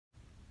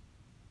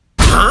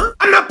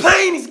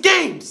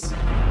games!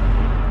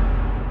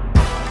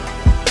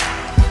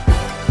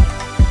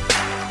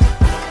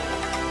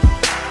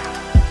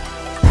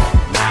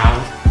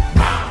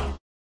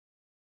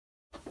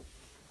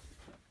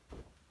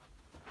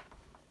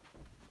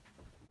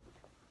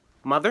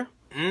 Mother?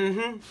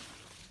 Mm-hmm.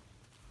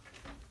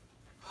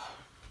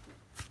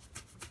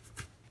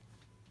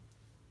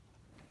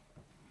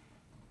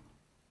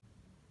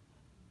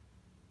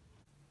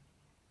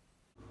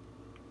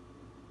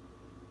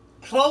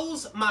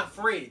 Close my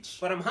fridge.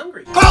 But I'm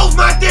hungry. Close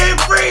my damn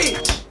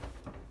fridge!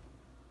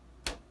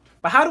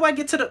 But how do I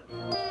get to the...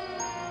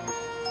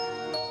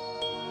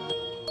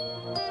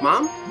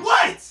 Mom?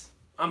 What?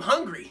 I'm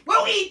hungry.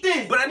 Well, eat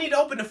then. But I need to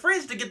open the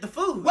fridge to get the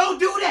food. Well,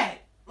 do that.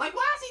 Like,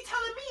 why is he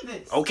telling me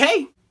this?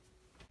 Okay.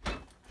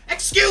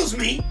 Excuse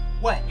me.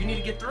 What? You need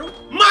to get through?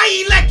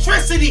 My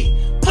electricity!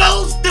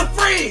 Close the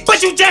fridge!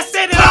 But you just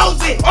said it!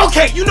 Close it!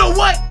 Okay, you know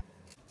what?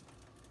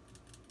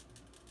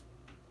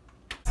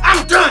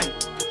 I'm done!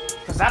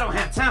 Cause I don't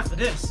have time for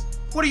this.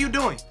 What are you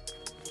doing?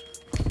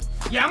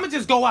 Yeah, I'ma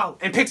just go out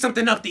and pick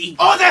something up to eat.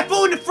 All that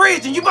food in the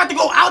fridge and you about to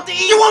go out to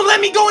eat? You won't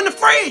let me go in the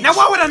fridge! Now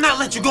why would I not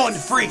let you go in the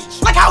fridge?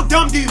 Like how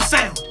dumb do you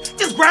sound?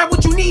 Just grab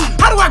what you need.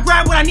 How do I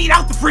grab what I need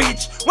out the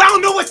fridge when I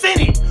don't know what's in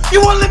it?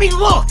 You won't let me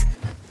look!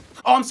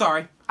 Oh, I'm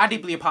sorry. I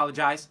deeply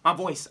apologize. My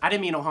voice. I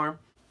didn't mean no harm.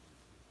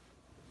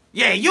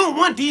 Yeah, you don't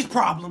want these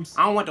problems.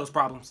 I don't want those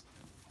problems.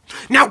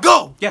 Now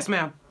go! Yes,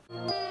 ma'am.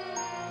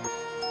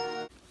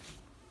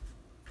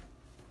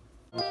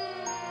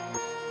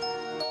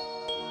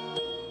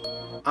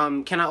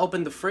 Can I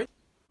open the fridge?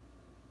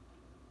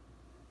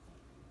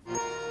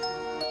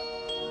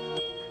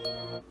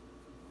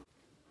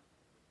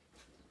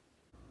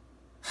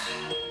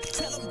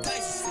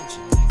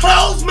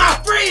 Close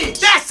my fridge!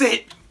 That's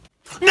it!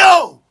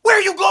 No! Where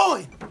are you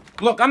going?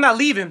 Look, I'm not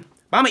leaving,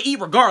 but I'm gonna eat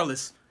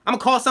regardless. I'm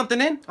gonna call something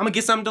in, I'm gonna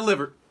get something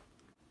delivered.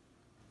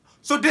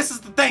 So this is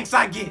the thanks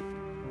I get.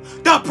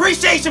 The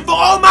appreciation for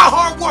all my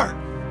hard work.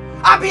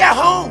 I'll be at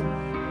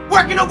home,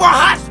 working over a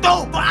hot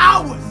stove for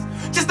hours,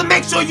 just to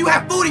make sure you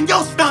have food in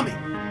your stomach.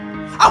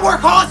 I work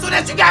hard so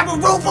that you can have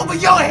a roof over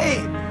your head.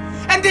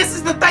 And this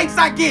is the thanks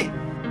I get.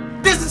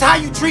 This is how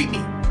you treat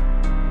me.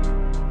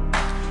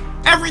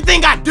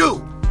 Everything I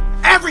do,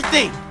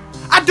 everything,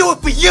 I do it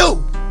for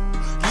you.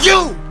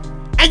 You!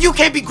 And you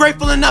can't be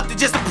grateful enough to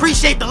just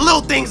appreciate the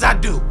little things I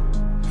do.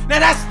 Now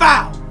that's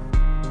foul.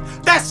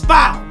 That's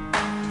foul.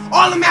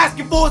 All I'm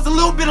asking for is a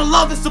little bit of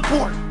love and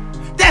support.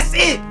 That's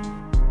it.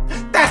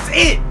 That's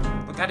it.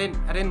 Look, I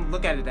didn't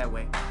look at it that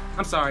way.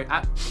 I'm sorry.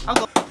 I'll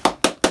go.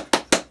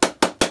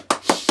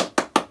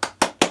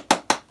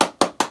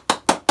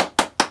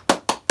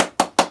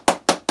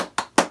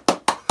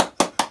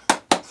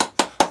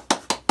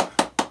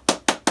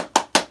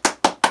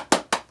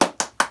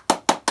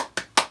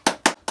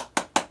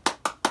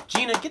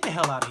 Gina, get the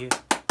hell out of here.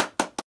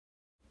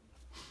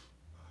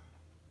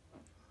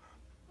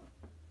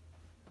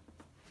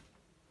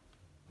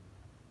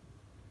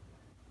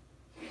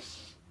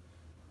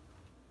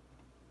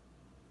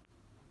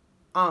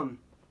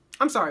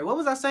 I'm sorry, what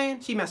was I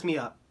saying? She messed me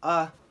up.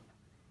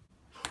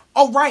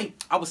 Oh right,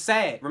 I was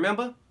sad,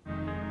 remember?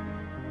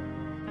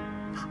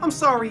 I'm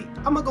sorry,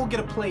 I'm gonna go get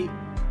a plate.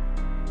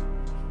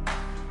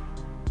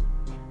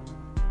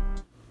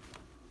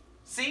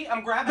 See,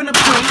 I'm grabbing a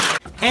plate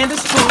and a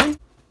spoon.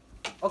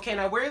 Okay,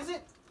 now where is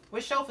it?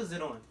 What shelf is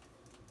it on?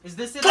 Is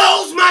this it?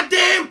 Close my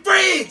damn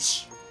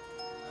fridge!